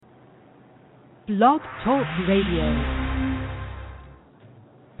Blog Talk Radio.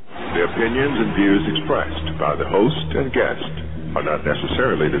 The opinions and views expressed by the host and guest are not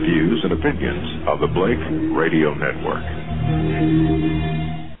necessarily the views and opinions of the Blake Radio Network.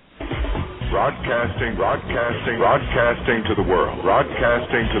 Broadcasting to the world.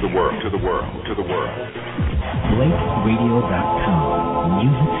 BlakeRadio.com.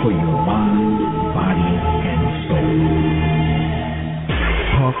 Music for your mind, body, and soul.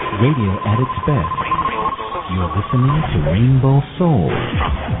 Talk radio at its best. You're listening to Rainbow Soul.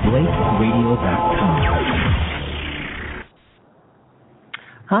 BlakeRadio.com.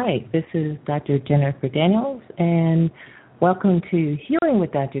 Hi, this is Dr. Jennifer Daniels, and welcome to Healing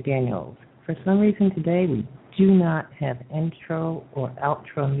with Dr. Daniels. For some reason today we do not have intro or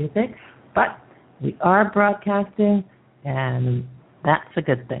outro music, but we are broadcasting, and that's a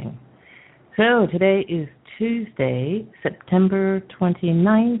good thing. So today is Tuesday, September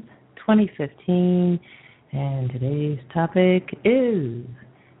 29th, 2015, and today's topic is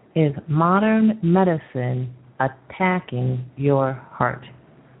modern medicine attacking your heart?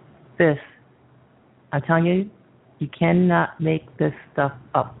 This, I'm telling you, you cannot make this stuff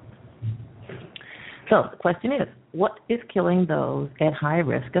up. So the question is, what is killing those at high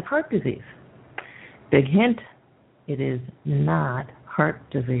risk of heart disease? Big hint, it is not heart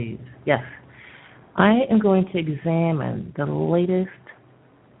disease. Yes, I am going to examine the latest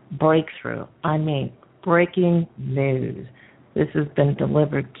breakthrough. I mean, breaking news. This has been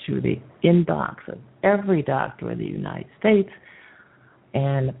delivered to the inbox of every doctor in the United States.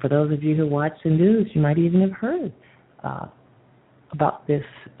 And for those of you who watch the news, you might even have heard about this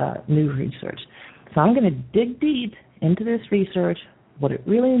new research. So I'm going to dig deep into this research, what it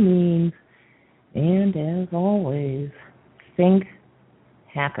really means, and as always, think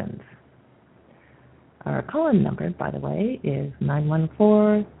happens. Our call-in number, by the way, is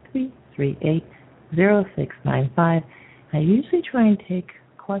 914-338-0695. I usually try and take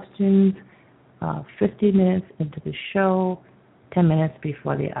questions 50 minutes into the show, 10 minutes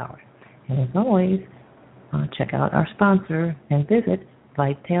before the hour. And as always, check out our sponsor and visit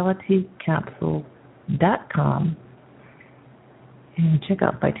vitalitycapsules.com and check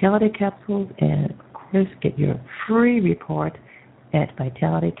out Vitality Capsules, and of course get your free report at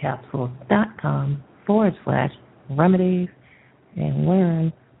vitalitycapsules.com/remedies and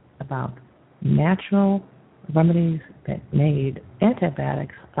learn about natural remedies that made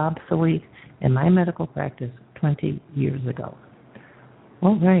antibiotics obsolete in my medical practice 20 years ago.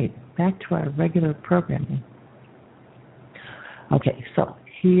 All right, back to our regular programming. Okay, so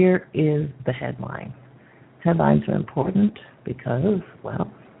here is the headline. Headlines are important because, well,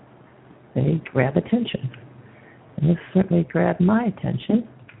 they grab attention. And this certainly grabbed my attention.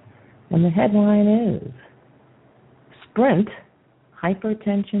 And the headline is, Sprint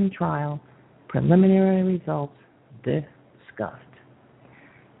Hypertension Trial Preliminary Results Discussed.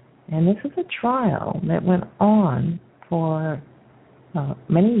 And this is a trial that went on for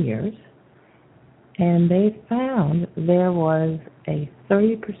many years, and they found there was a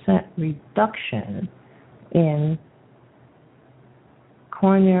 30% reduction in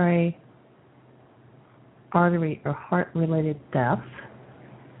coronary artery or heart-related deaths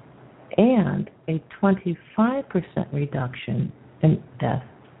and a 25% reduction in death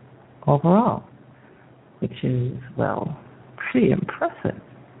overall, which is, well, pretty impressive.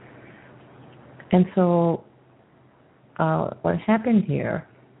 And so what happened here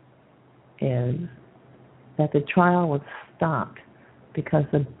is that the trial was stopped because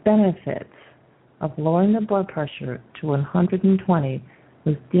the benefits of lowering the blood pressure to 120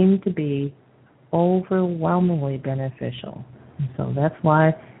 was deemed to be overwhelmingly beneficial. And so that's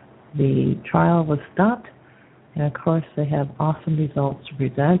why the trial was stopped. And of course, they have awesome results to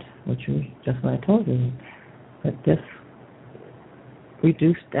present, which is just what I told you, that this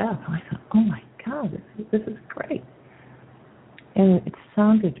reduced death. I thought, oh my God, this is great. And it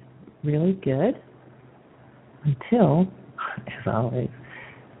sounded really good until, as always,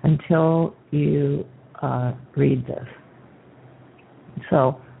 until you read this.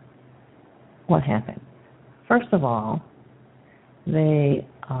 So, what happened? First of all, they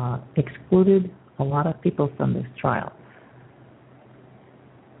excluded a lot of people from this trial.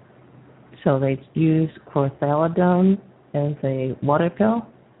 So they used chlorthalidone as a water pill,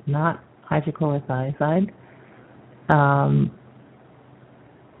 not hydrochlorothiazide.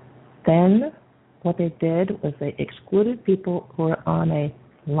 Then what they did was they excluded people who were on a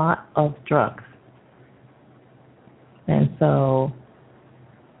lot of drugs. And so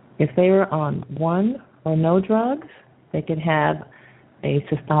if they were on one or no drugs, they could have a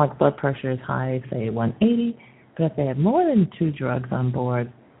systolic blood pressure as high as, say, 180. But if they had more than 2 drugs on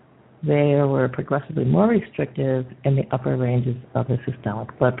board, they were progressively more restrictive in the upper ranges of the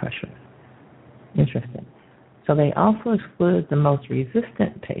systolic blood pressure. Interesting. So they also excluded the most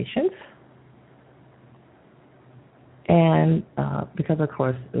resistant patients, and because, of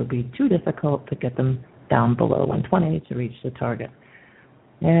course, it would be too difficult to get them down below 120 to reach the target.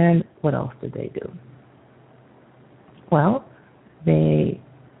 And what else did they do? Well, they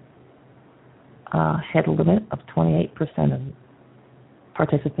had a limit of 28% of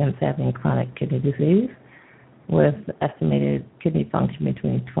participants having chronic kidney disease, with estimated kidney function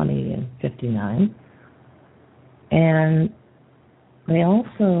between 20 and 59. And they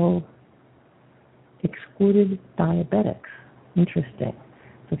also excluded diabetics. Interesting.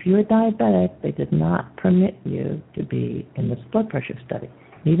 So if you were diabetic, they did not permit you to be in this blood pressure study,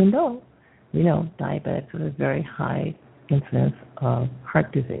 even though we know diabetics have a very high incidence of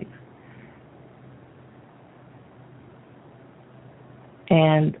heart disease.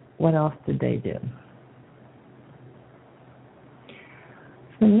 And what else did they do?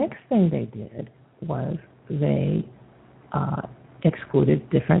 So the next thing they did was they excluded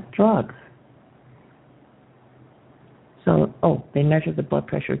different drugs. So, they measured the blood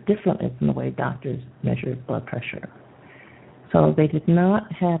pressure differently from the way doctors measure blood pressure. So they did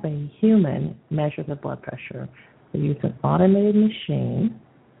not have a human measure the blood pressure. They used an automated machine,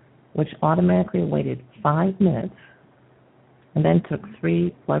 which automatically waited 5 minutes and then took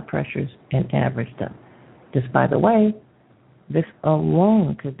 3 blood pressures and averaged them. Just by the way, this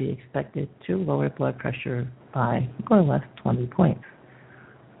alone could be expected to lower blood pressure by more or less 20 points.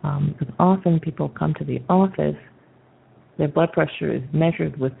 Because often people come to the office, their blood pressure is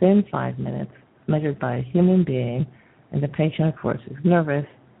measured within 5 minutes, measured by a human being, and the patient, of course, is nervous,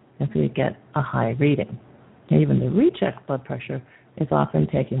 and so you get a high reading. And even the recheck blood pressure is often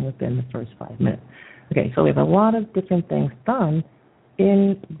taken within the first 5 minutes. Okay, so we have a lot of different things done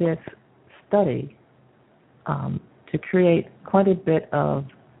in this study to create quite a bit of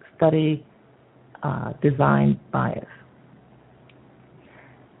study design bias.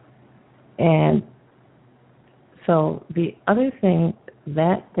 And so the other thing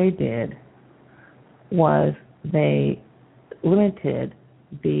that they did was they limited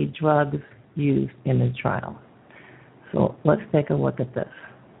the drugs used in the trial. So let's take a look at this.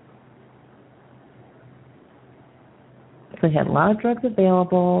 So they had a lot of drugs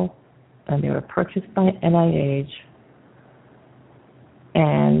available, and they were purchased by NIH,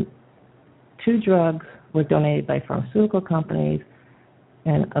 and 2 drugs were donated by pharmaceutical companies,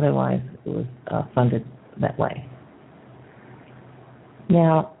 and otherwise it was funded that way.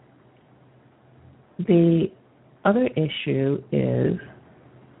 Now, the other issue is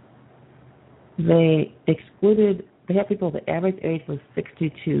they had people, the average age was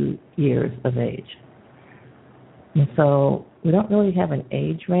 62 years of age. And so we don't really have an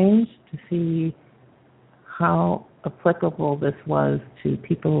age range to see how applicable this was to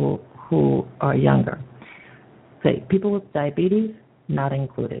people who are younger. Say, people with diabetes, not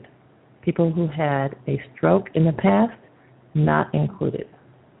included. People who had a stroke in the past, not included.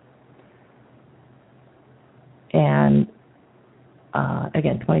 And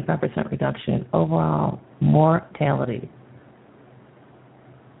again, 25% reduction in overall mortality.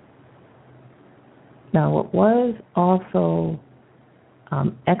 Now, what was also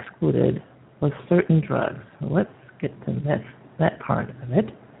excluded was certain drugs. So let's get to that part of it.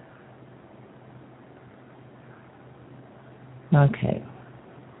 Okay.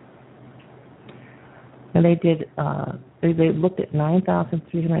 And they did. They looked at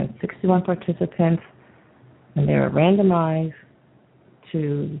 9,361 participants, and they were randomized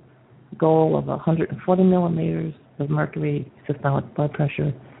to a goal of 140 millimeters of mercury systolic blood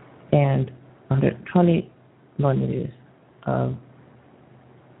pressure and 120 millimeters of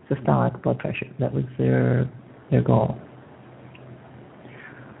systolic blood pressure. That was their goal.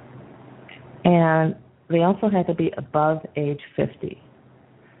 And they also had to be above age 50.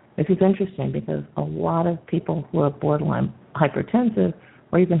 This is interesting because a lot of people who are borderline hypertensive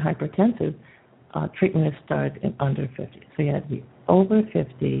or even hypertensive, treatment is started in under 50. So you had to be over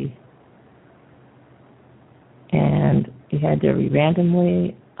 50, and you had to be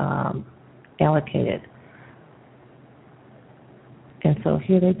randomly allocated. And so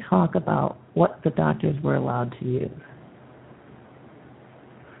here they talk about what the doctors were allowed to use.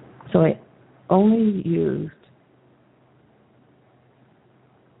 So they only used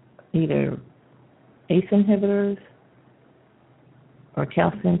either ACE inhibitors or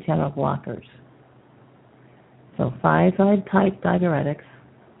calcium channel blockers. So thiazide-type diuretics,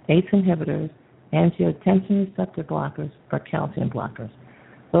 ACE inhibitors, angiotensin receptor blockers, or calcium blockers.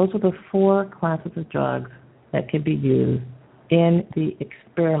 Those are the 4 classes of drugs that could be used in the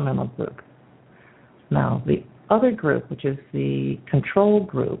experimental group. Now, the other group, which is the control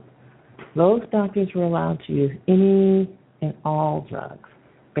group, those doctors were allowed to use any and all drugs,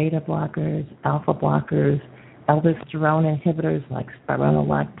 beta blockers, alpha blockers, aldosterone inhibitors like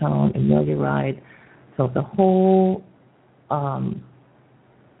spironolactone and amiluride, so the whole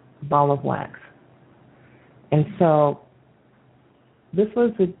ball of wax. And so this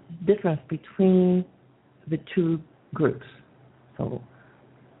was the difference between the two groups. So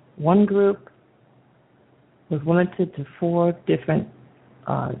one group was limited to 4 different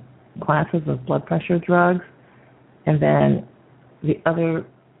classes of blood pressure drugs, and then the other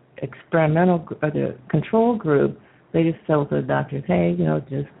experimental, or the control group, they just told the doctors, hey,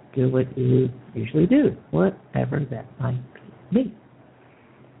 just do what you usually do, whatever that might be.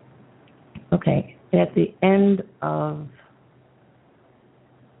 Okay, at the end of,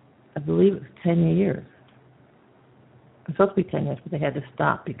 I believe it was 10 years. It was supposed to be 10 years, but they had to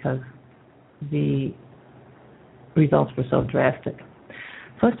stop because the results were so drastic.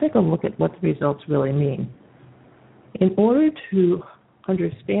 So let's take a look at what the results really mean. In order to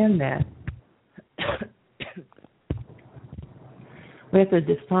understand that, we have to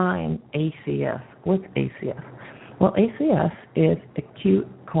define ACS. What's ACS? Well, ACS is acute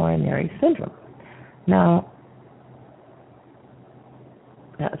coronary syndrome. Now,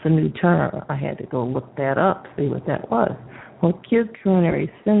 that's a new term. I had to go look that up, see what that was. Well, acute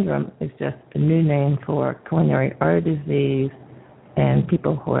coronary syndrome is just a new name for coronary artery disease and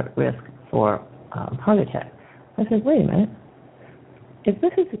people who are at risk for heart attack. I said, wait a minute. If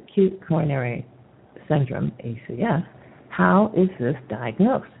this is acute coronary syndrome, ACS, how is this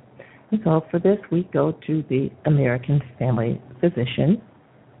diagnosed? And so for this, we go to the American Family Physician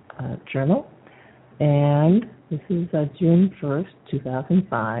Journal, and this is June 1st,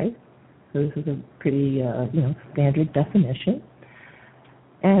 2005. So this is a pretty, standard definition.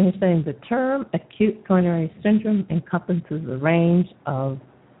 And it's saying the term acute coronary syndrome encompasses a range of,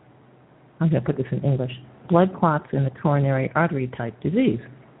 I'm going to put this in English, blood clots in the coronary artery type disease,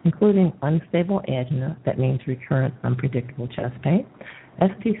 including unstable angina, that means recurrent unpredictable chest pain,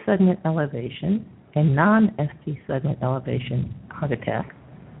 ST segment elevation, and non-ST segment elevation heart attack.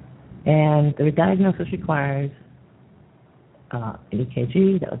 And the diagnosis requires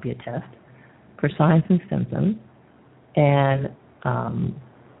EKG, that would be a test, for signs and symptoms, and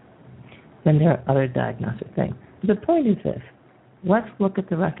then there are other diagnostic things. The point is this: let's look at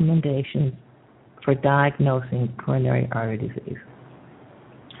the recommendations for diagnosing coronary artery disease.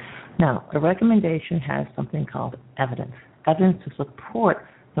 Now, a recommendation has something called evidence to support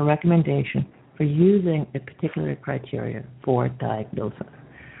the recommendation for using a particular criteria for diagnosis.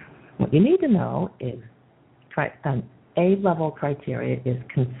 What you need to know is an A-level criteria is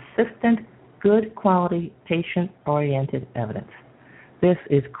consistent, good quality, patient-oriented evidence. This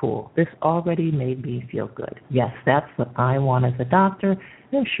is cool. This already made me feel good. Yes, that's what I want as a doctor.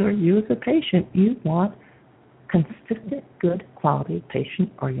 And I'm sure you as a patient, you want consistent, good quality,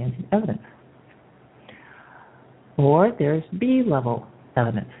 patient-oriented evidence. Or there's B-level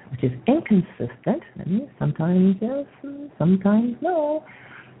evidence, which is inconsistent. That means sometimes yes, sometimes no.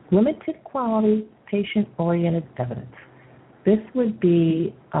 Limited quality, patient-oriented evidence. This would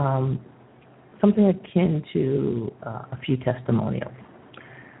be something akin to a few testimonials.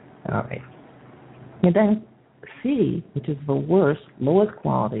 All right. And then C, which is the worst, lowest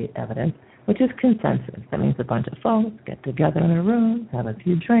quality evidence, which is consensus. That means a bunch of folks get together in a room, have a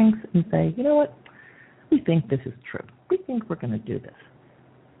few drinks, and say, you know what, we think this is true. We think we're going to do this.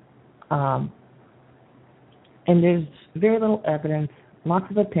 And there's very little evidence, lots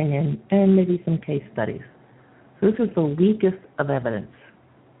of opinion, and maybe some case studies. So this is the weakest of evidence.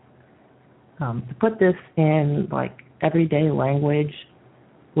 To put this in like everyday language,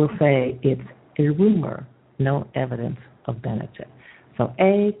 we'll say it's a rumor, no evidence of benefit. So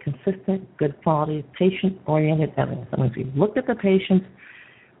A, consistent, good quality, patient-oriented evidence. That means we looked at the patients,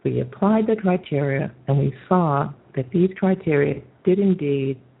 we applied the criteria, and we saw that these criteria did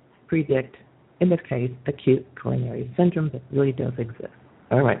indeed predict, in this case, acute coronary syndrome that really does exist.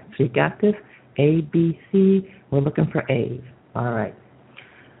 All right, so you got this, A, B, C, we're looking for A's. All right.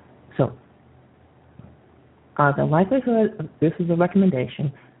 So the likelihood, this is a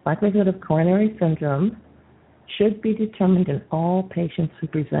recommendation, likelihood of coronary syndrome should be determined in all patients who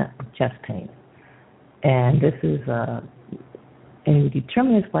present with chest pain. And this is, and you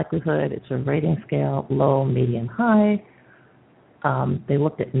determine this likelihood, it's a rating scale, low, medium, high. They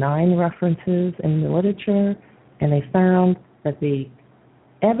looked at 9 references in the literature, and they found that the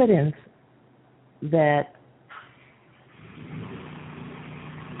evidence that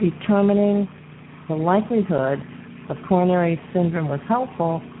determining the likelihood of coronary syndrome was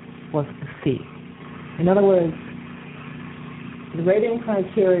helpful was C. In other words, the rating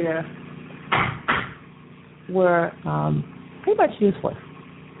criteria were pretty much useless.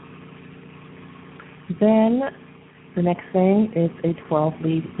 Then the next thing is a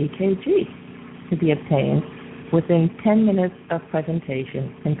 12-lead EKG to be obtained within 10 minutes of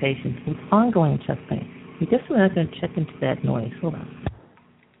presentation in patients with ongoing chest pain. We just want to check into that noise. Hold on.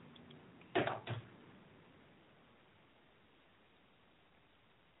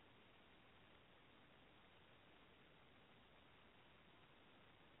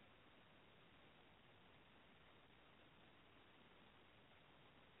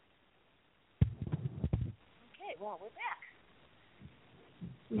 Well, we're back.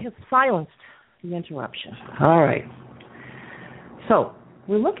 We have silenced the interruption. All right. So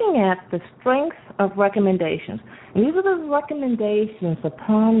we're looking at the strength of recommendations. And these are the recommendations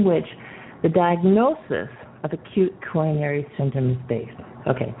upon which the diagnosis of acute coronary syndrome is based.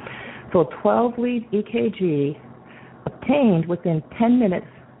 Okay. So 12-lead EKG obtained within 10 minutes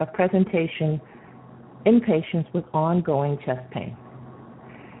of presentation in patients with ongoing chest pain.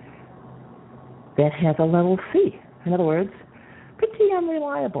 That has a level C. In other words, pretty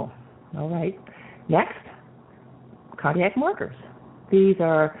unreliable. All right. Next, cardiac markers. These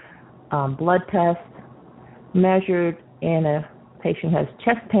are blood tests measured in a patient who has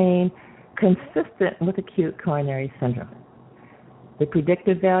chest pain consistent with acute coronary syndrome. The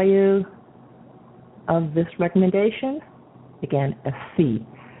predictive value of this recommendation, again, a C.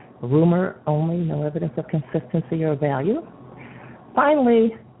 Rumor only, no evidence of consistency or value.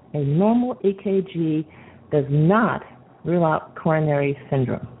 Finally, a normal EKG does not rule out coronary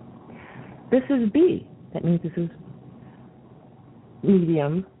syndrome. This is B. That means this is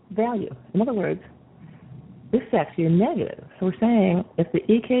medium value. In other words, this is actually a negative. So we're saying if the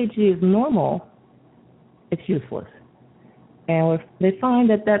EKG is normal, it's useless. And if they find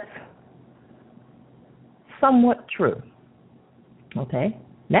that that's somewhat true. Okay,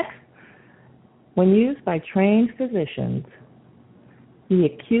 next. When used by trained physicians, the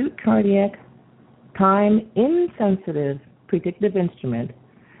acute cardiac time-insensitive predictive instrument,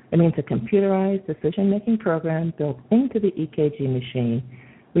 that means a computerized decision-making program built into the EKG machine,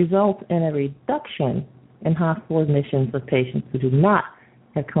 results in a reduction in hospital admissions of patients who do not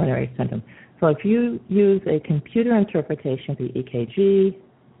have coronary syndrome. So if you use a computer interpretation of the EKG,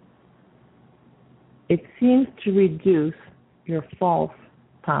 it seems to reduce your false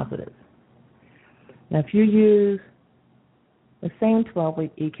positives. Now, if you use the same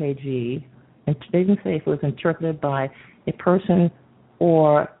 12-lead EKG, and they didn't say if it was interpreted by a person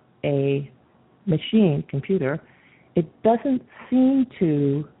or a machine, computer, it doesn't seem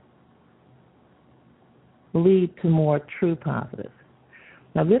to lead to more true positives.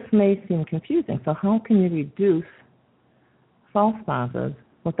 Now, this may seem confusing. So how can you reduce false positives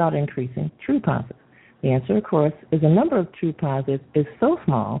without increasing true positives? The answer, of course, is the number of true positives is so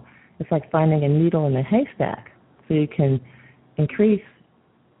small, it's like finding a needle in a haystack. So you can increase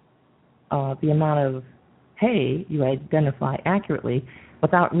the amount of hay you identify accurately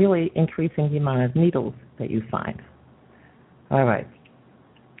without really increasing the amount of needles that you find. All right.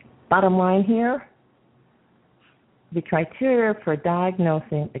 Bottom line here, the criteria for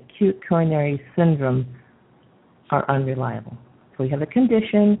diagnosing acute coronary syndrome are unreliable. So we have a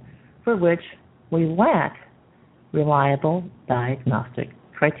condition for which we lack reliable diagnostic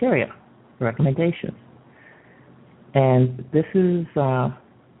criteria, recommendations. And this is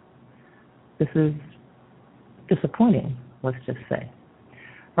disappointing, let's just say.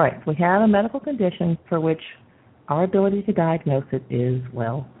 All right, so we have a medical condition for which our ability to diagnose it is,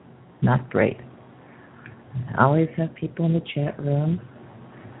 well, not great. I always have people in the chat room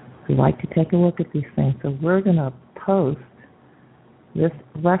who like to take a look at these things, so we're going to post this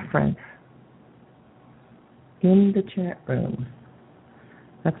reference in the chat room.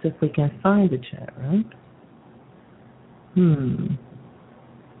 That's if we can find the chat room.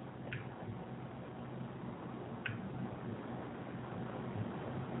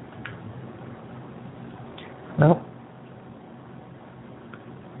 Well,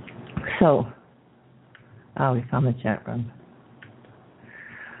 so, we found the chat room.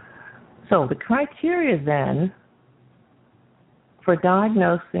 So the criteria then for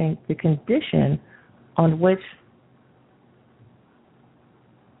diagnosing the condition on which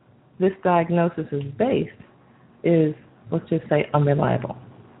this diagnosis is based is, let's just say, unreliable.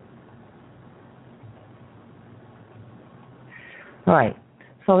 All right,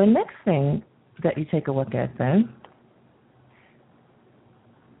 so the next thing that you take a look at then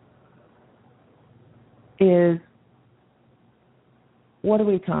is, what are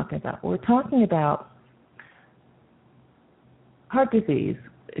we talking about? We're talking about heart disease,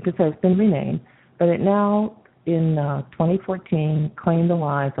 because it's been renamed, but it now, in 2014, claimed the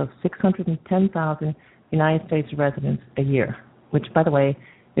lives of 610,000 United States residents a year, which, by the way,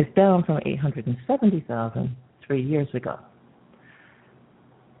 is down from 870,000 3 years ago.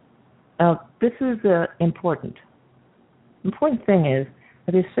 Now, this is important. The important thing is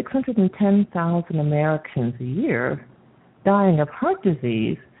that there's 610,000 Americans a year dying of heart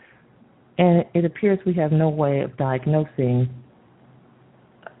disease, and it appears we have no way of diagnosing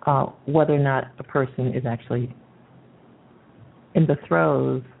whether or not a person is actually in the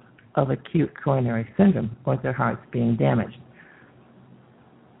throes of acute coronary syndrome or their heart's being damaged.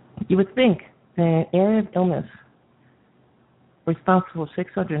 You would think that an area of illness responsible for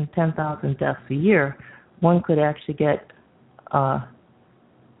 610,000 deaths a year, one could actually get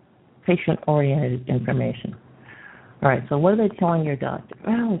patient-oriented information. All right, so what are they telling your doctor?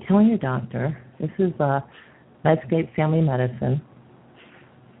 Well, they're telling your doctor, this is Medscape Family Medicine,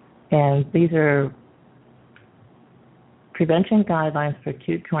 and these are prevention guidelines for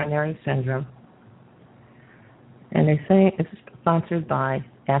acute coronary syndrome. And they say it's sponsored by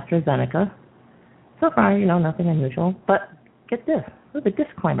AstraZeneca. So far, nothing unusual. But get this, look at the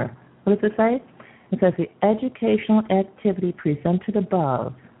disclaimer. What does it say? It says the educational activity presented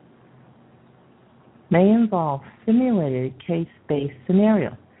above may involve simulated case-based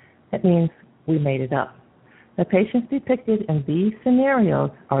scenario. That means we made it up. The patients depicted in these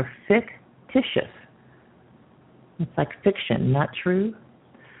scenarios are fictitious. It's like fiction, not true.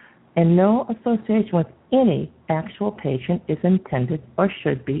 And no association with any actual patient is intended or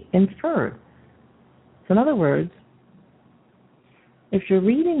should be inferred. So in other words, if you're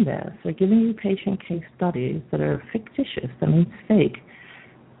reading this, they're giving you patient case studies that are fictitious, that means fake,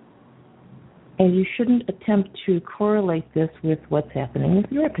 and you shouldn't attempt to correlate this with what's happening with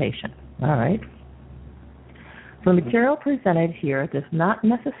your patient. All right? The material presented here does not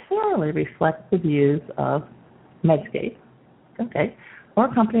necessarily reflect the views of Medscape, okay,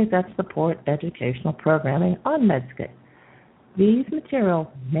 or companies that support educational programming on Medscape. These materials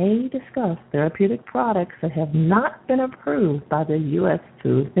may discuss therapeutic products that have not been approved by the U.S.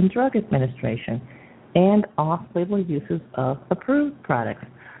 Food and Drug Administration and off-label uses of approved products.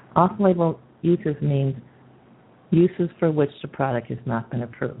 Off-label uses means uses for which the product has not been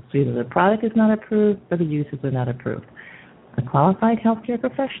approved. So either the product is not approved or the uses are not approved. A qualified healthcare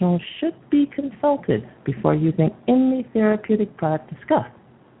professional should be consulted before using any therapeutic product discussed.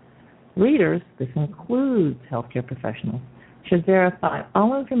 Readers, this includes healthcare professionals, should verify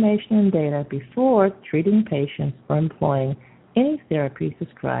all information and data before treating patients or employing any therapies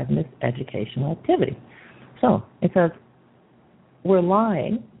described in this educational activity. So it says we're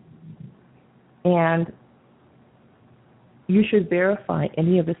lying, and you should verify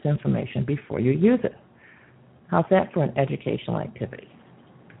any of this information before you use it. How's that for an educational activity?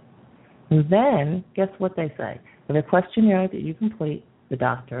 And then, guess what they say? There's a questionnaire that you complete, the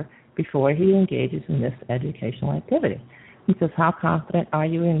doctor, before he engages in this educational activity. He says, how confident are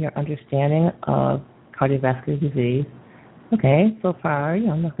you in your understanding of cardiovascular disease? Okay, so far,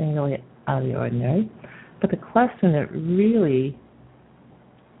 nothing really out of the ordinary. But the question that really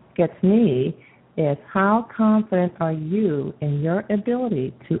gets me is, how confident are you in your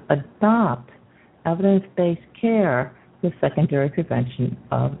ability to adopt evidence-based care with secondary prevention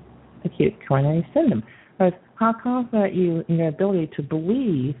of acute coronary syndrome? Or how confident are you in your ability to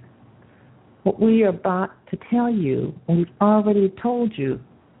believe what we are about to tell you and we've already told you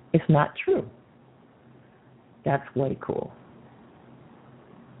is not true? That's way cool.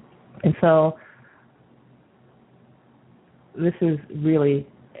 And so this is really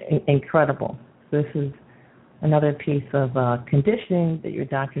incredible. This is another piece of conditioning that your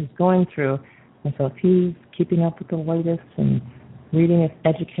doctor is going through. And so if he's keeping up with the latest and reading his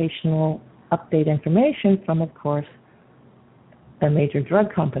educational update information from, of course, a major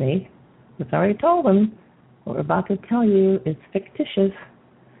drug company that's already told him what we're about to tell you is fictitious,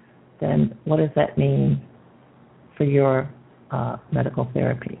 then what does that mean for your medical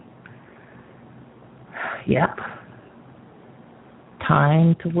therapy? Yep.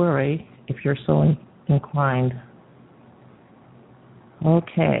 Time to worry if you're so inclined.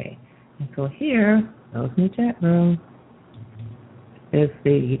 Okay. And so here, those in the chat room, is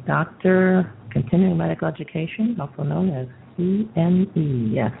the Doctor Continuing Medical Education, also known as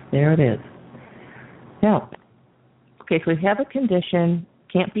CME. Yes, there it is. Now, okay, so we have a condition,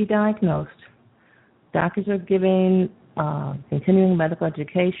 can't be diagnosed. Doctors are giving continuing medical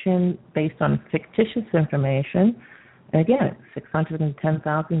education based on fictitious information. And again,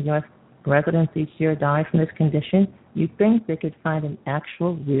 610,000 U.S. residents each year die from this condition. You'd think they could find an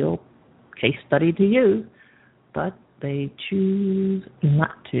actual, real case study to use, but they choose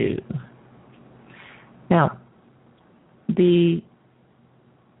not to. Now, the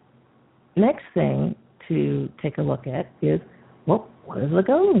next thing to take a look at is, well, what does the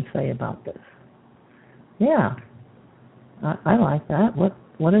government say about this? Yeah, I like that. What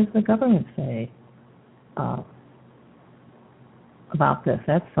does the government say about this?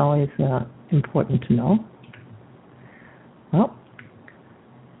 That's always important to know. Well,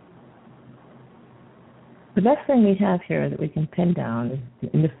 the best thing we have here that we can pin down is,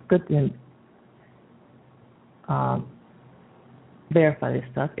 and this is good to verify this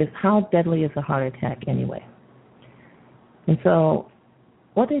stuff, is how deadly is a heart attack anyway. And so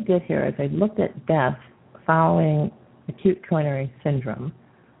what they did here is they looked at death following acute coronary syndrome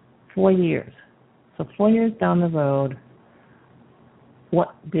 4 years. So 4 years down the road,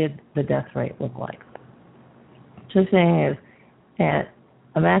 what did the death rate look like? So saying is, at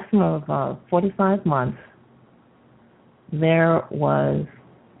a maximum of 45 months, there was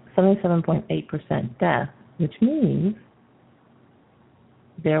 77.8% death, which means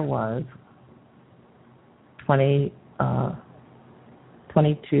there was 22%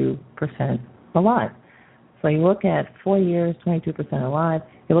 alive. So you look at 4 years, 22% alive,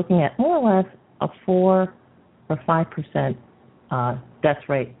 you're looking at more or less a 4 or 5% death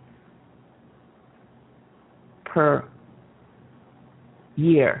rate per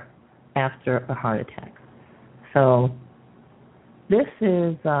year after a heart attack. So this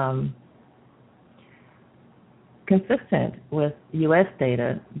is consistent with U.S.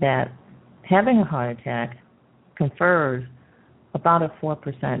 data that having a heart attack confers about a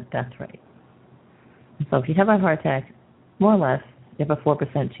 4% death rate. So if you have a heart attack, more or less, you have a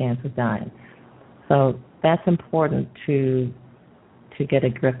 4% chance of dying. So that's important to get a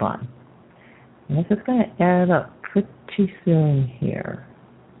grip on. And this is going to add up pretty soon here.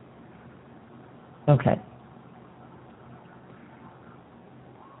 Okay.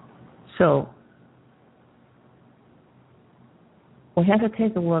 So we have to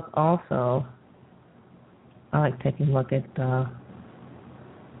take a look also. I like taking a look at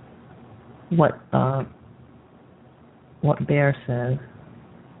what Bear says.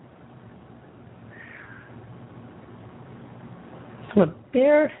 So what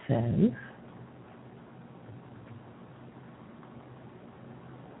Bear says,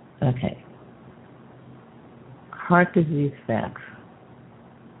 okay, heart disease facts.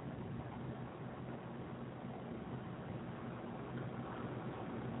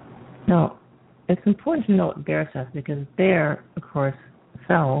 Now, it's important to know what Bayer says because Bayer, of course,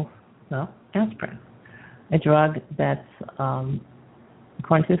 sells, aspirin, a drug that's,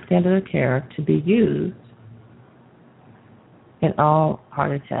 according to the standard of care, to be used in all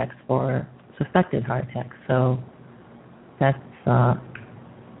heart attacks or suspected heart attacks. So that's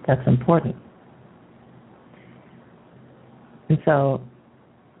important. And so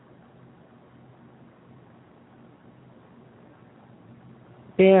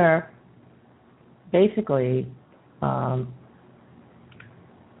Bayer basically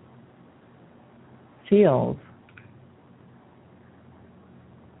feels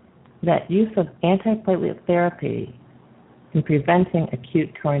that use of antiplatelet therapy in preventing acute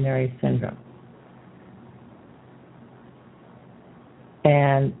coronary syndrome.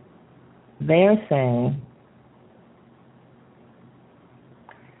 And they're saying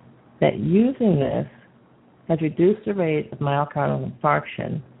that using this has reduced the rate of myocardial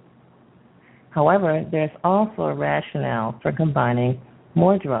infarction. However, there's also a rationale for combining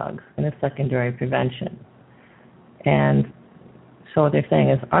more drugs in a secondary prevention. And so what they're saying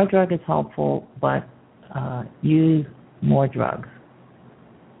is our drug is helpful, but use more drugs.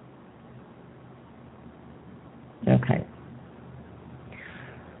 Okay.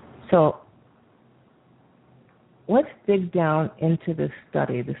 So let's dig down into this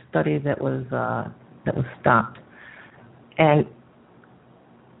study, the study that was stopped. And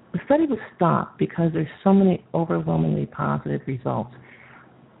the study was stopped because there's so many overwhelmingly positive results.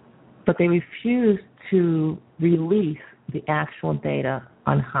 But they refused to release the actual data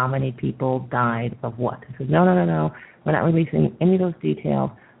on how many people died of what. They said, no, we're not releasing any of those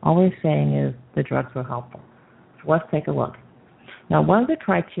details. All we're saying is the drugs were helpful. So let's take a look. Now, one of the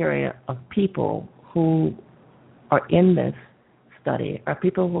criteria of people who are in this study are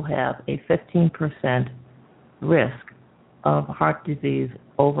people who have a 15% risk of heart disease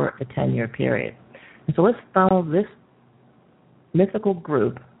over a 10-year period. And so let's follow this mythical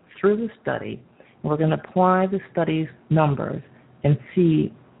group through the study, and we're going to apply the study's numbers and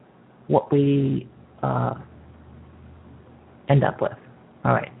see what we end up with.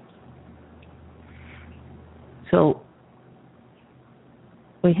 All right. So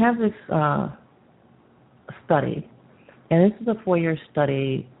we have this study and this is a 4-year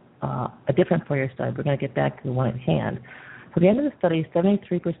study, a different 4-year study. We're going to get back to the one at hand. So at the end of the study,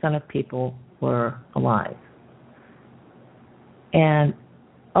 73% of people were alive. And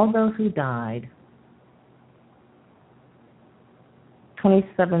of those who died,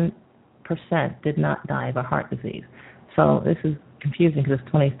 27% did not die of a heart disease. So this is confusing because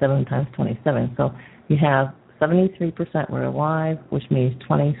it's 27 times 27. So you have 73% were alive, which means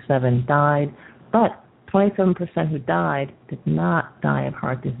 27 died, but 27% who died did not die of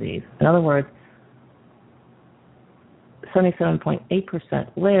heart disease. In other words, 77.8%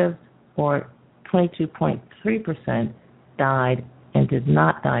 lived, or 22.3% died and did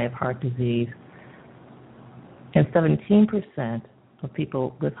not die of heart disease, and 17% of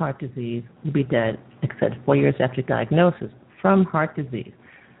people with heart disease will be dead except 4 years after diagnosis from heart disease.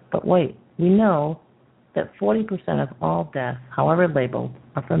 But wait, we know that 40% of all deaths, however labeled,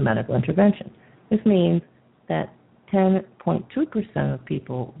 are from medical intervention. This means that 10.2% of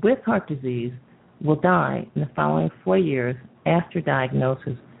people with heart disease will die in the following 4 years after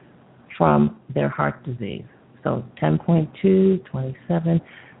diagnosis from their heart disease. So 10.2, 27,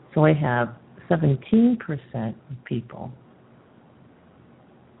 so we have 17% of people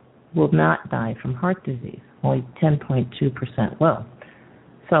will not die from heart disease. Only 10.2% will.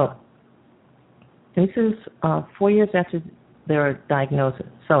 So this is 4 years after their diagnosis.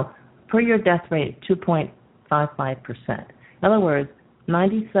 So per year death rate, 2.55%. In other words,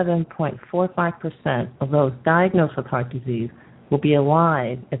 97.45% of those diagnosed with heart disease will be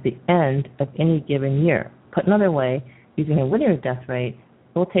alive at the end of any given year. Put another way, using a linear death rate,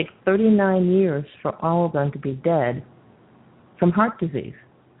 it will take 39 years for all of them to be dead from heart disease.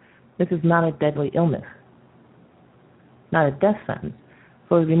 This is not a deadly illness, not a death sentence.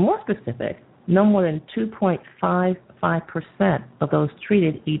 So to be more specific, no more than 2.55% of those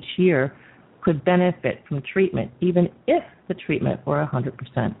treated each year could benefit from treatment, even if the treatment were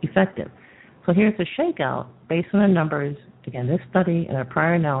 100% effective. So here's a shakeout based on the numbers, again, this study and our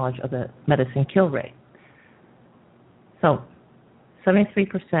prior knowledge of the medicine kill rate. So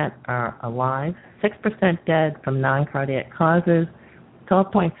 73% are alive, 6% dead from non-cardiac causes,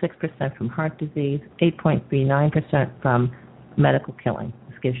 12.6% from heart disease, 8.39% from medical killing.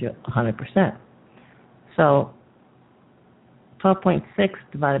 This gives you 100%. So 12.6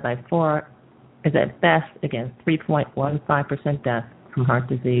 divided by 4 is at best, again, 3.15% death from heart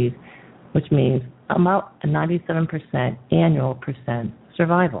disease, which means about a 97% annual percent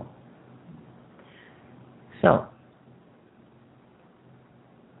survival. So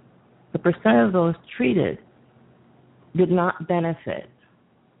the percent of those treated did not benefit.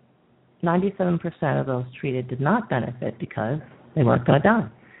 97% of those treated did not benefit because they weren't going to die.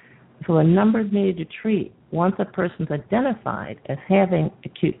 So the numbers needed to treat once a person's identified as having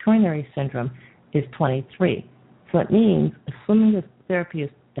acute coronary syndrome is 23. So it means, assuming this therapy is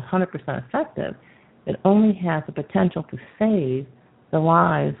 100% effective, it only has the potential to save the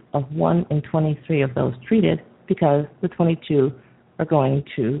lives of 1 in 23 of those treated, because the 22 are going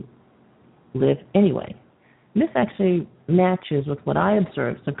to live anyway. And this actually matches with what I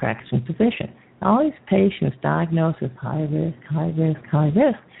observed as a practicing physician. All these patients diagnosed as high risk, high risk, high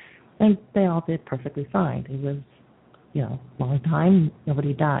risk, and they all did perfectly fine. It was, a long time,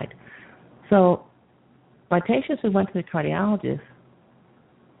 nobody died. So my patients who went to the cardiologist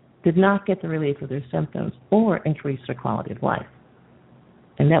did not get the relief of their symptoms or increase their quality of life.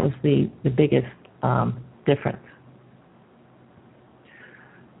 And that was the biggest difference.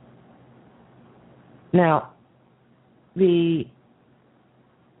 Now,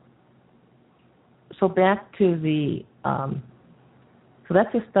 so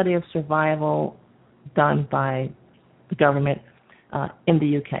that's a study of survival done by the government in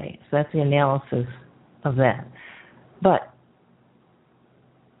the UK. So that's the analysis of that. But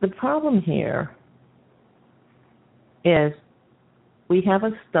the problem here is we have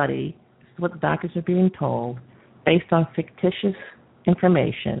a study, this is what the doctors are being told, based on fictitious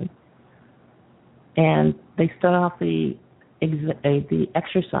information, and they start off the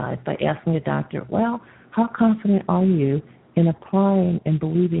exercise by asking the doctor, well, how confident are you in applying and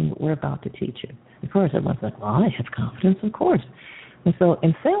believing what we're about to teach you? Of course, everyone's like, well, I have confidence, of course. And so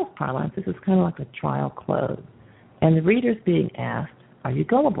in sales parlance, this is kind of like a trial close. And the reader's being asked, are you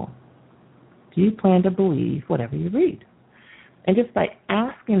gullible? Do you plan to believe whatever you read? And just by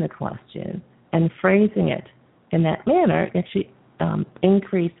asking the question and phrasing it in that manner, it should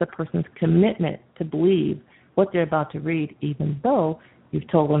increase the person's commitment to believe what they're about to read, even though you've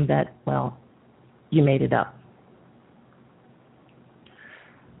told them that, well, you made it up.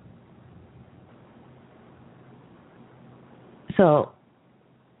 So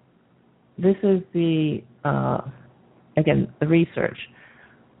this is the again, the research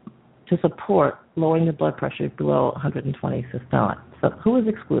to support lowering the blood pressure below 120 systolic. So who was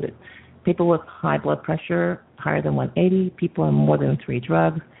excluded? People with high blood pressure, higher than 180, people on more than 3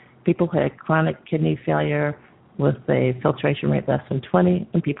 drugs, people who had chronic kidney failure with a filtration rate less than 20,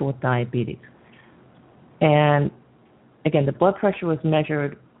 and people with diabetes. And again, the blood pressure was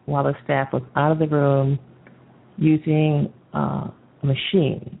measured while the staff was out of the room using a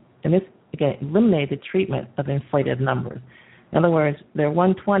machine. And this, again, eliminated the treatment of inflated numbers. In other words, their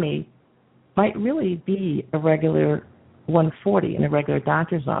 120 might really be a regular 140 in a regular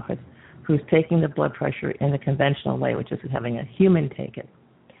doctor's office who's taking the blood pressure in the conventional way, which is having a human take it.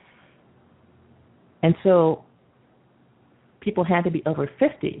 And so people had to be over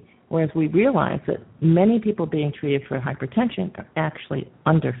 50, whereas we realized that many people being treated for hypertension are actually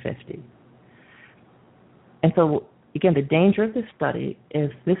under 50. And so, again, the danger of this study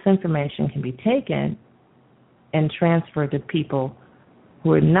is this information can be taken and transferred to people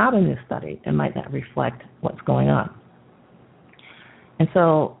who are not in this study and might not reflect what's going on. And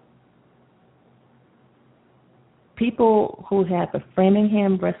so people who had the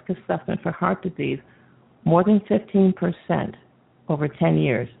Framingham Risk Assessment for heart disease, more than 15% over 10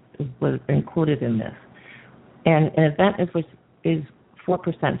 years was included in this. And an event is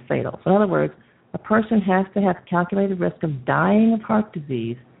 4% fatal. So in other words, a person has to have calculated risk of dying of heart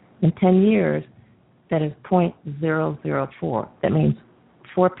disease in 10 years that is 0.004. That means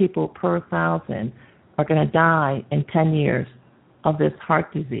 4 people per 1,000 are going to die in 10 years of this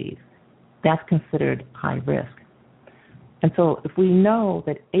heart disease. That's considered high risk. And so if we know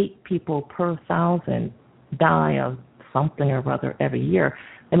that 8 people per 1,000 die of something or other every year,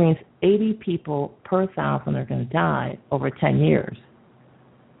 that means 80 people per 1,000 are going to die over 10 years.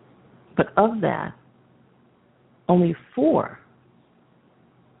 But of that, only 4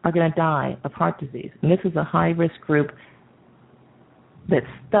 are going to die of heart disease. And this is a high-risk group that's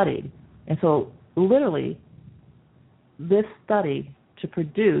studied. And so literally, this study to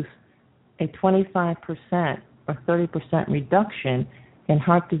produce a 25% or 30% reduction in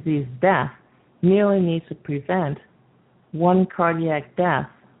heart disease death merely needs to prevent 1 cardiac death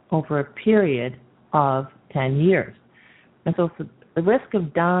over a period of 10 years. And so the risk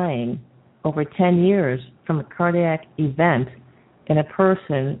of dying over 10 years from a cardiac event in a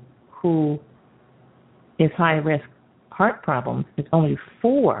person who is high-risk heart problems is only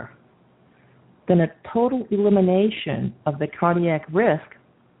 4, then a total elimination of the cardiac risk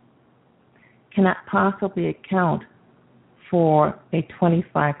cannot possibly account for a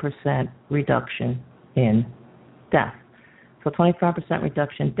 25% reduction in death. So 25%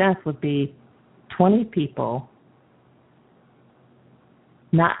 reduction in death would be 20 people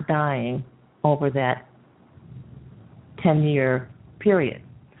not dying over that 10-year period.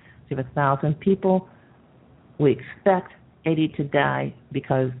 So you have 1,000 people. We expect 80 to die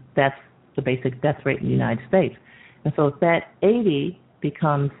because that's the basic death rate in the United States. And so if that 80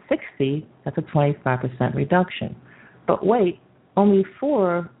 becomes 60, that's a 25% reduction. But wait, only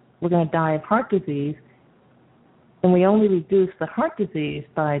 4 were going to die of heart disease, and we only reduced the heart disease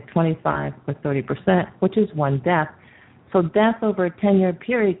by 25 or 30%, which is 1 death. So death over a 10-year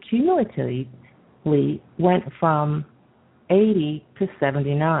period cumulatively went from 80 to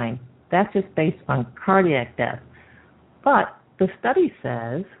 79. That's just based on cardiac death. But the study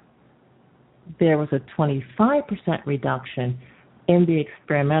says there was a 25% reduction in the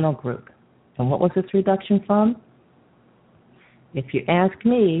experimental group. And what was this reduction from? If you ask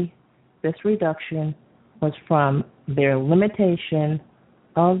me, this reduction was from their limitation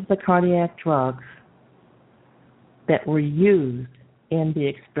of the cardiac drugs that were used in the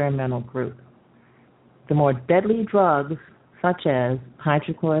experimental group. The more deadly drugs, such as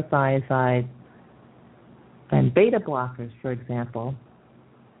hydrochlorothiazide and beta blockers, for example,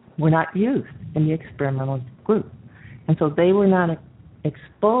 were not used in the experimental group. And so they were not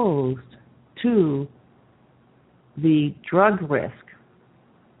exposed to the drug risk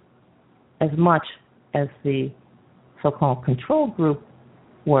as much as the so-called control group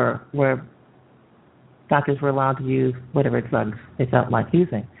were, where doctors were allowed to use whatever drugs they felt like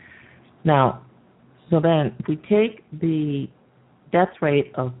using. Now, so then if we take the death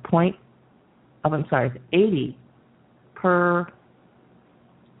rate of 80 per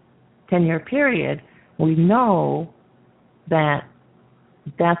 10-year period, we know that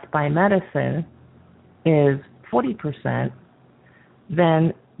death by medicine is 40%,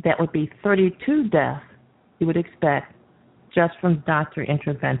 then that would be 32 deaths you would expect just from doctor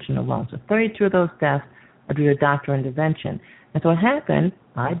intervention alone. So 32 of those deaths are due to doctor intervention. And so what happened,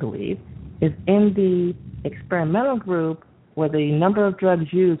 I believe, is in the experimental group where the number of drugs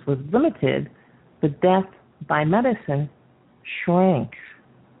used was limited, the death by medicine shrank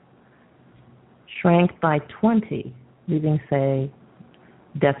by 20, leaving, say,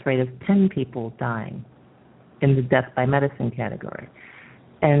 death rate of 10 people dying in the death by medicine category.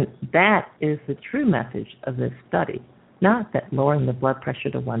 And that is the true message of this study. Not that lowering the blood pressure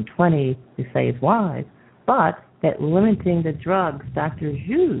to 120 they say is wise, but that limiting the drugs doctors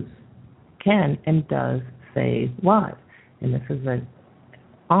use can and does save lives. And this is an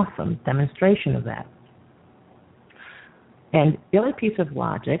awesome demonstration of that. And the other piece of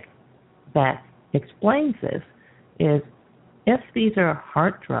logic that explains this is if these are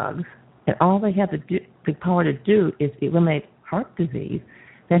heart drugs and all they have the power to do is eliminate heart disease,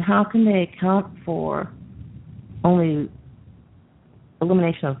 then how can they account for only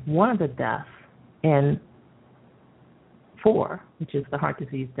elimination of one of the deaths in 4, which is the heart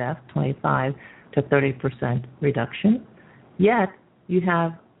disease death, 25 to 30% reduction, yet you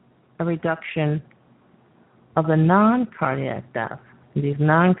have a reduction of the non-cardiac deaths. And these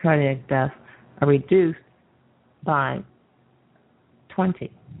non-cardiac deaths are reduced by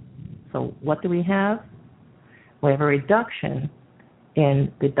 20. So what do we have? We have a reduction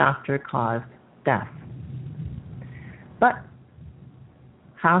in the doctor-caused death. But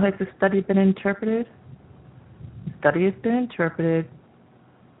how has the study been interpreted? The study has been interpreted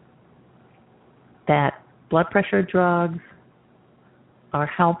that blood pressure drugs are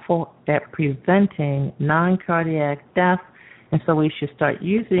helpful at preventing non-cardiac death, and so we should start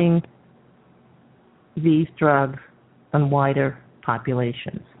using these drugs on wider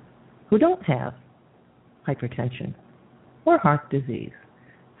populations who don't have hypertension or heart disease,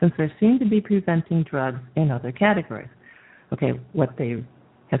 since there seem to be preventing drugs in other categories. Okay, what they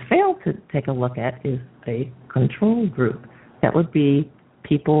have failed to take a look at is a control group. That would be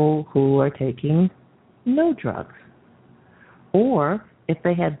people who are taking no drugs. Or if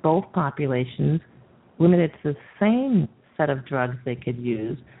they had both populations limited to the same set of drugs they could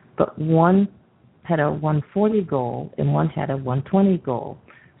use, but one had a 140 goal and one had a 120 goal.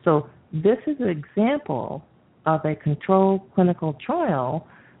 So this is an example of a controlled clinical trial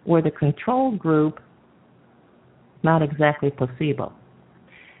where the control group, not exactly placebo.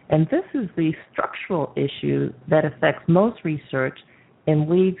 And this is the structural issue that affects most research and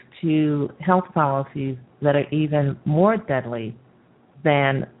leads to health policies that are even more deadly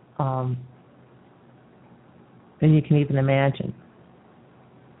than you can even imagine.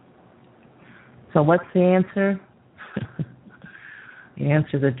 So what's the answer? The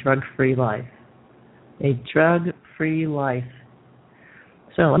answer is a drug-free life. A drug-free life.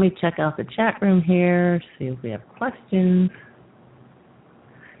 So let me check out the chat room here, see if we have questions.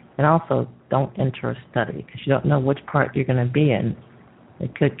 And also, don't enter a study because you don't know which part you're going to be in.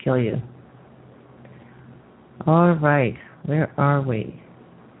 It could kill you. All right, where are we?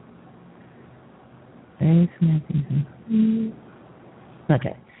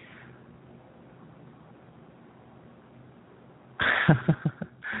 Okay.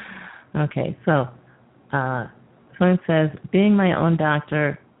 Okay, so someone says, being my own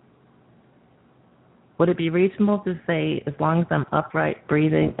doctor, would it be reasonable to say as long as I'm upright,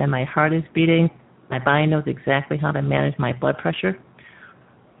 breathing, and my heart is beating, my body knows exactly how to manage my blood pressure?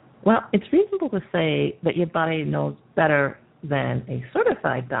 Well, it's reasonable to say that your body knows better than a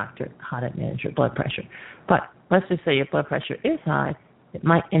certified doctor how to manage your blood pressure. But let's just say your blood pressure is high, it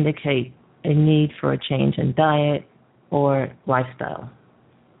might indicate a need for a change in diet or lifestyle,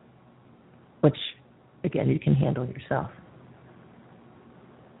 which, again, you can handle yourself.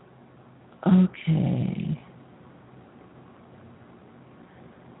 Okay.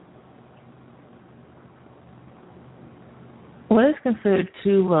 What is considered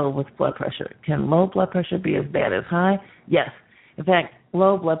too low with blood pressure? Can low blood pressure be as bad as high? Yes. In fact,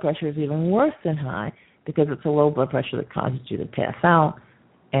 low blood pressure is even worse than high because it's a low blood pressure that causes you to pass out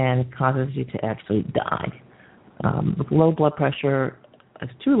and causes you to actually die. With low blood pressure, as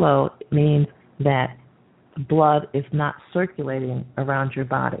too low, it means that blood is not circulating around your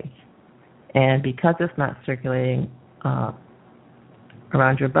body. And because it's not circulating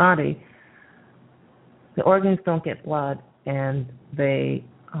around your body, the organs don't get blood, and they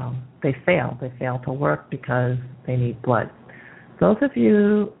fail. They fail to work because they need blood. Those of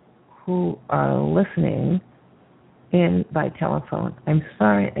you who are listening in by telephone, I'm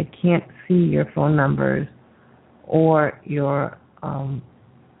sorry I can't see your phone numbers or your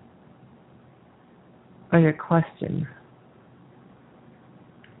questions.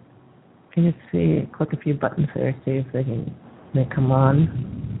 Can you see? Click a few buttons there, see if they come on.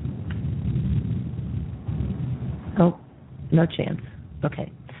 Oh, no chance. Okay,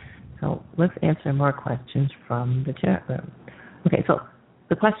 so let's answer more questions from the chat room. Okay, so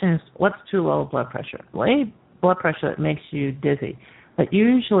the question is, what's too low blood pressure? Well, any blood pressure that makes you dizzy. But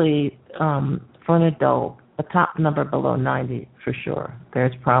usually, for an adult, a top number below 90 for sure.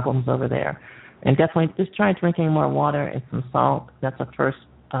 There's problems over there. And definitely just try drinking more water and some salt. That's the first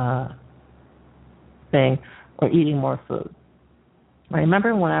thing. Or eating more food. I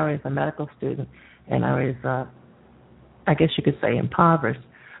remember when I was a medical student and I was, I guess you could say, impoverished.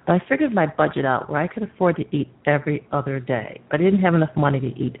 But I figured my budget out where I could afford to eat every other day. But I didn't have enough money to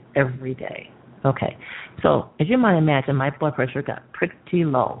eat every day. Okay. So as you might imagine, my blood pressure got pretty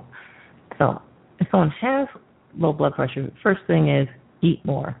low. So if someone has low blood pressure, the first thing is eat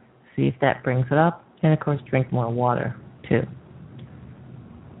more. See if that brings it up. And, of course, drink more water, too.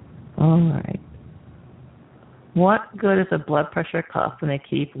 All right. What good is a blood pressure cuff when they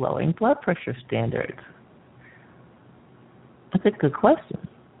keep lowering blood pressure standards? That's a good question.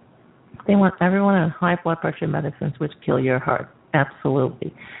 They want everyone on high blood pressure medicines which kill your heart.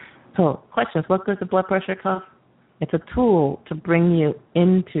 Absolutely. So, question is, what good is a blood pressure cuff? It's a tool to bring you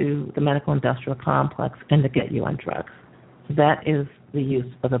into the medical industrial complex and to get you on drugs. That is the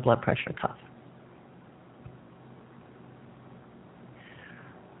use of the blood pressure cuff.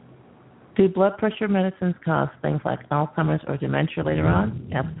 Do blood pressure medicines cause things like Alzheimer's or dementia later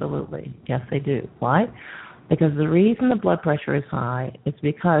on? Absolutely. Yes, they do. Why? Because the reason the blood pressure is high is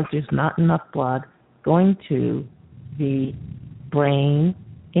because there's not enough blood going to the brain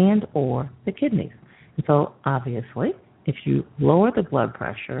and or the kidneys. And so, obviously, if you lower the blood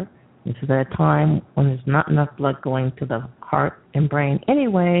pressure, this is at a time when there's not enough blood going to the heart and brain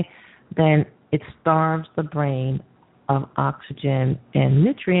anyway, then it starves the brain of oxygen and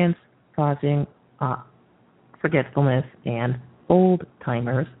nutrients, causing forgetfulness and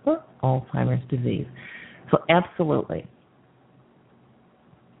old-timers or Alzheimer's disease. So absolutely.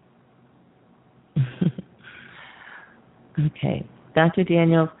 Okay. Dr.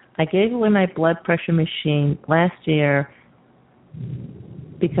 Daniels, I gave away my blood pressure machine last year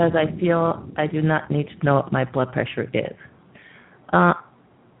because I feel I do not need to know what my blood pressure is. I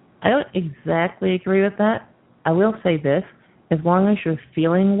don't exactly agree with that. I will say this. As long as you're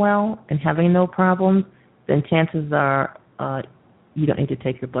feeling well and having no problems, then chances are you don't need to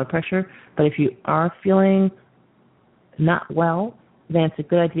take your blood pressure. But if you are feeling not well, then it's a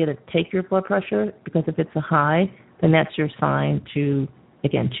good idea to take your blood pressure, because if it's a high, then that's your sign to,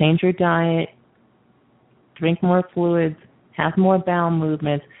 again, change your diet, drink more fluids, have more bowel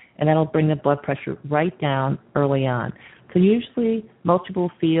movements, and that'll bring the blood pressure right down early on. So usually most people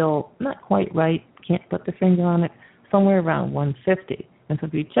feel not quite right, can't put the finger on it, somewhere around 150. And so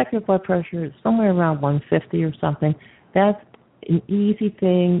if you check your blood pressure, it's somewhere around 150 or something. That's an easy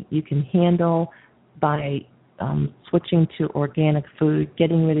thing you can handle by switching to organic food,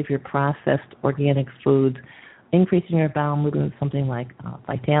 getting rid of your processed organic foods, increasing your bowel movement with something like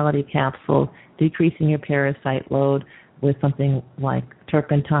Vitality capsule, decreasing your parasite load with something like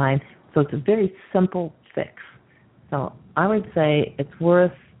turpentine. So it's a very simple fix. So I would say it's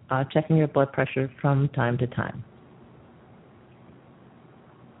worth checking your blood pressure from time to time.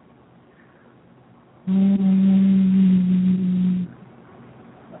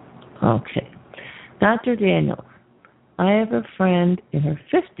 Okay. Dr. Daniels, I have a friend in her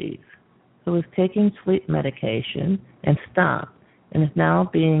 50s who is taking sleep medication and stopped and is now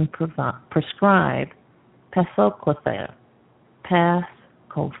being prescribed Pasoclofare.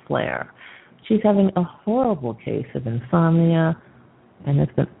 She's having a horrible case of insomnia and has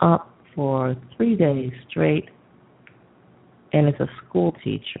been up for 3 days straight and is a school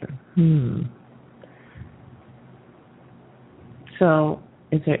teacher. So,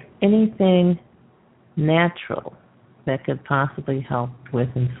 is there anything natural that could possibly help with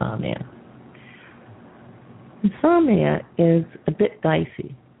insomnia? Insomnia is a bit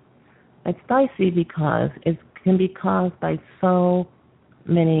dicey. It's dicey because it can be caused by so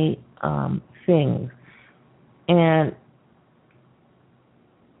many things. And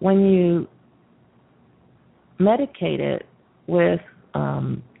when you medicate it with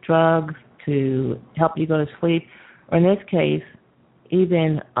drugs to help you go to sleep, or in this case,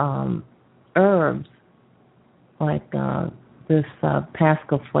 even herbs like this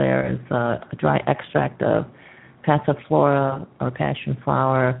Pasoclofare is a dry extract of Passiflora or passion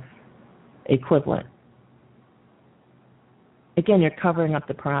flower equivalent. Again, you're covering up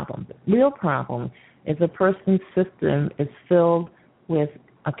the problem. The real problem is the person's system is filled with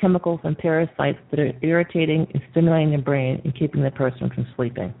chemicals and parasites that are irritating and stimulating the brain and keeping the person from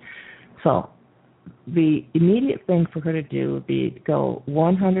sleeping. So the immediate thing for her to do would be to go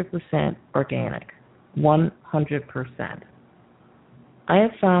 100% organic, 100%. I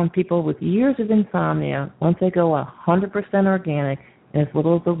have found people with years of insomnia, once they go 100% organic, and as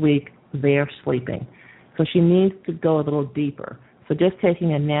little as a week, they're sleeping. So she needs to go a little deeper. So just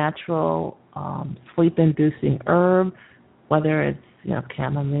taking a natural sleep-inducing herb, whether it's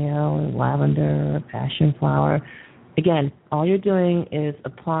chamomile, lavender, passion flower. Again, all you're doing is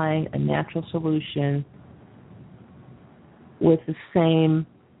applying a natural solution with the same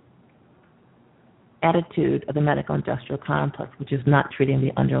attitude of the medical industrial complex, which is not treating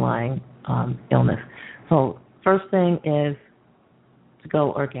the underlying illness. So first thing is to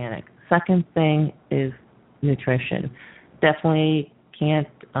go organic. Second thing is nutrition. Definitely can't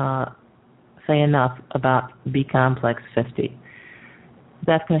say enough about B-complex 50.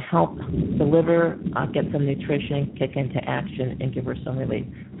 That's going to help the liver get some nutrition, kick into action, and give her some relief.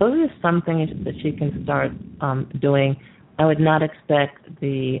 Those are some things that she can start doing. I would not expect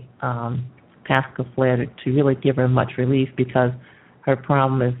the Pasca-Flare to really give her much relief because her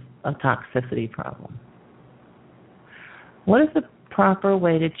problem is a toxicity problem. What is the proper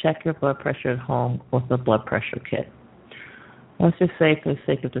way to check your blood pressure at home with a blood pressure kit? Let's just say, for the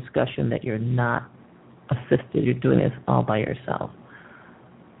sake of discussion, that you're not assisted, you're doing this all by yourself.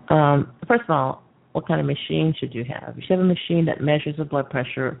 First of all, what kind of machine should you have? You should have a machine that measures the blood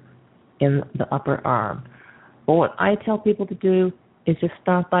pressure in the upper arm. But what I tell people to do is just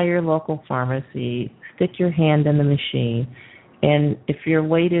stop by your local pharmacy, stick your hand in the machine, and if your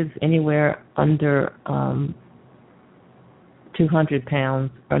weight is anywhere under 200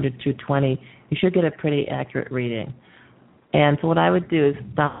 pounds, under 220, you should get a pretty accurate reading. And so what I would do is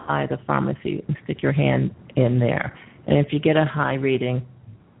stop by the pharmacy and stick your hand in there. And if you get a high reading,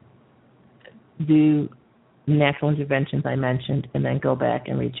 do natural interventions I mentioned, and then go back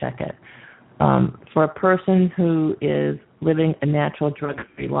and recheck it. For a person who is living a natural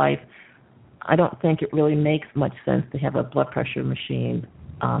drug-free life, I don't think it really makes much sense to have a blood pressure machine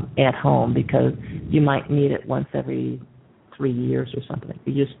at home because you might need it once every 3 years or something.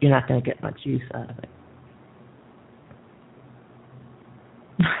 You're not going to get much use out of it.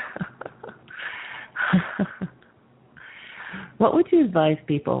 What would you advise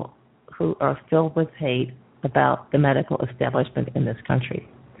people who are filled with hate about the medical establishment in this country?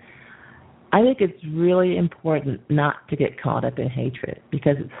 I think it's really important not to get caught up in hatred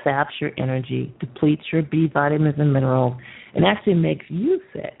because it saps your energy, depletes your B vitamins and minerals, and actually makes you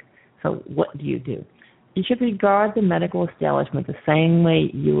sick. So what do? You should regard the medical establishment the same way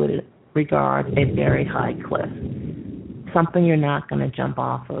you would regard a very high cliff, something you're not going to jump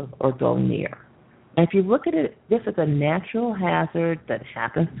off of or go near. And if you look at it this as a natural hazard that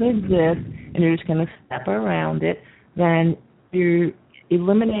happens to exist and you're just going to step around it, then you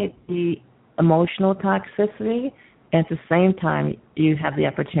eliminate the emotional toxicity, and at the same time, you have the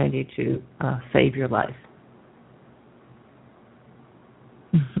opportunity to save your life.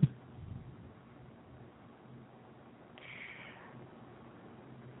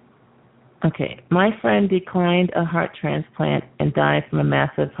 Okay, my friend declined a heart transplant and died from a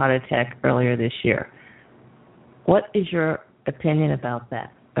massive heart attack earlier this year. What is your opinion about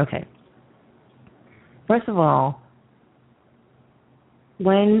that? Okay. First of all,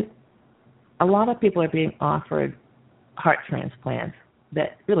 when a lot of people are being offered heart transplants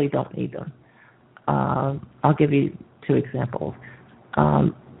that really don't need them, I'll give you two examples.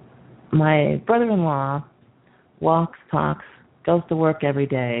 My brother-in-law walks, talks, goes to work every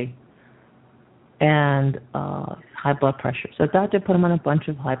day, and high blood pressure. So the doctor put him on a bunch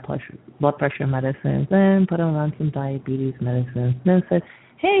of blood pressure medicines, then put him on some diabetes medicines, then said,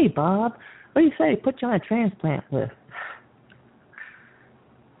 "Hey, Bob, what do you say? Put you on a transplant list."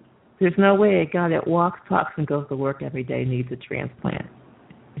 There's no way a guy that walks, talks, and goes to work every day needs a transplant.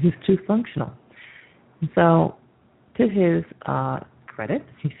 He's too functional. And so, to his credit,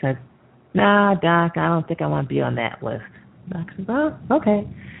 he said, "Nah, Doc, I don't think I want to be on that list." Doc said, "Oh, okay."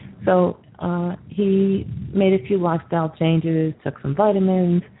 So he made a few lifestyle changes, took some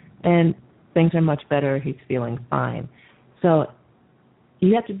vitamins, and things are much better. He's feeling fine. So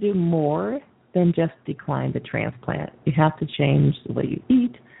you have to do more than just decline the transplant. You have to change the way you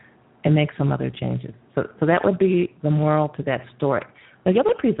eat and make some other changes. So that would be the moral to that story. The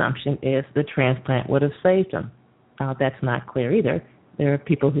other presumption is the transplant would have saved him. That's not clear either. There are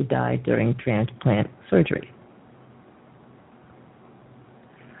people who died during transplant surgery.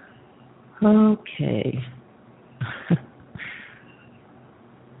 Okay.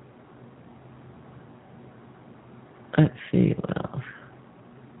 Let's see what else.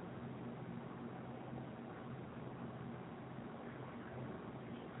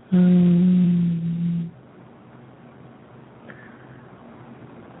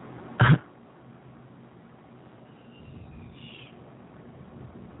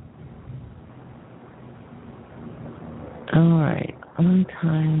 All right.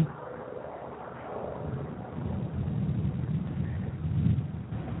 time.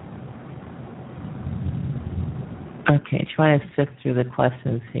 Okay, trying to sift through the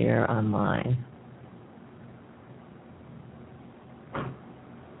questions here online.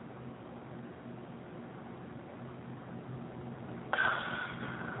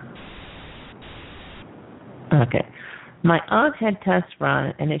 Okay. My aunt had tests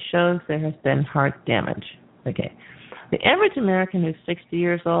run, and it shows there has been heart damage. Okay. The average American who's 60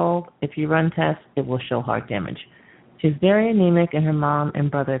 years old, if you run tests, it will show heart damage. She's very anemic, and her mom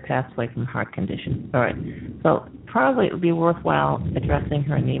and brother passed away from heart condition. All right. So probably it would be worthwhile addressing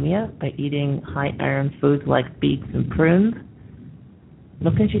her anemia by eating high-iron foods like beets and prunes.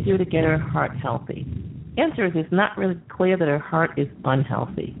 What can she do to get her heart healthy? The answer is it's not really clear that her heart is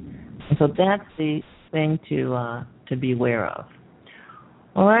unhealthy. And so that's the thing to be aware of.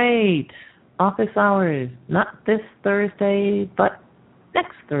 All right. Office hours, not this Thursday, but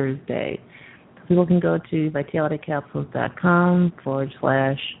next Thursday. People can go to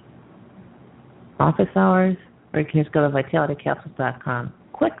vitalitycapsules.com/office hours, or you can just go to vitalitycapsules.com,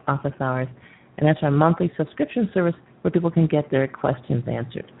 click office hours, and that's our monthly subscription service where people can get their questions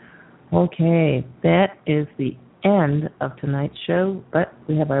answered. Okay, that is the end of tonight's show, but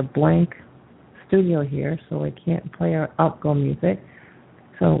we have our blank studio here, so we can't play our outgo music.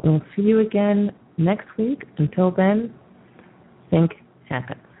 So we'll see you again next week. Until then, think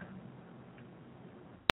happen.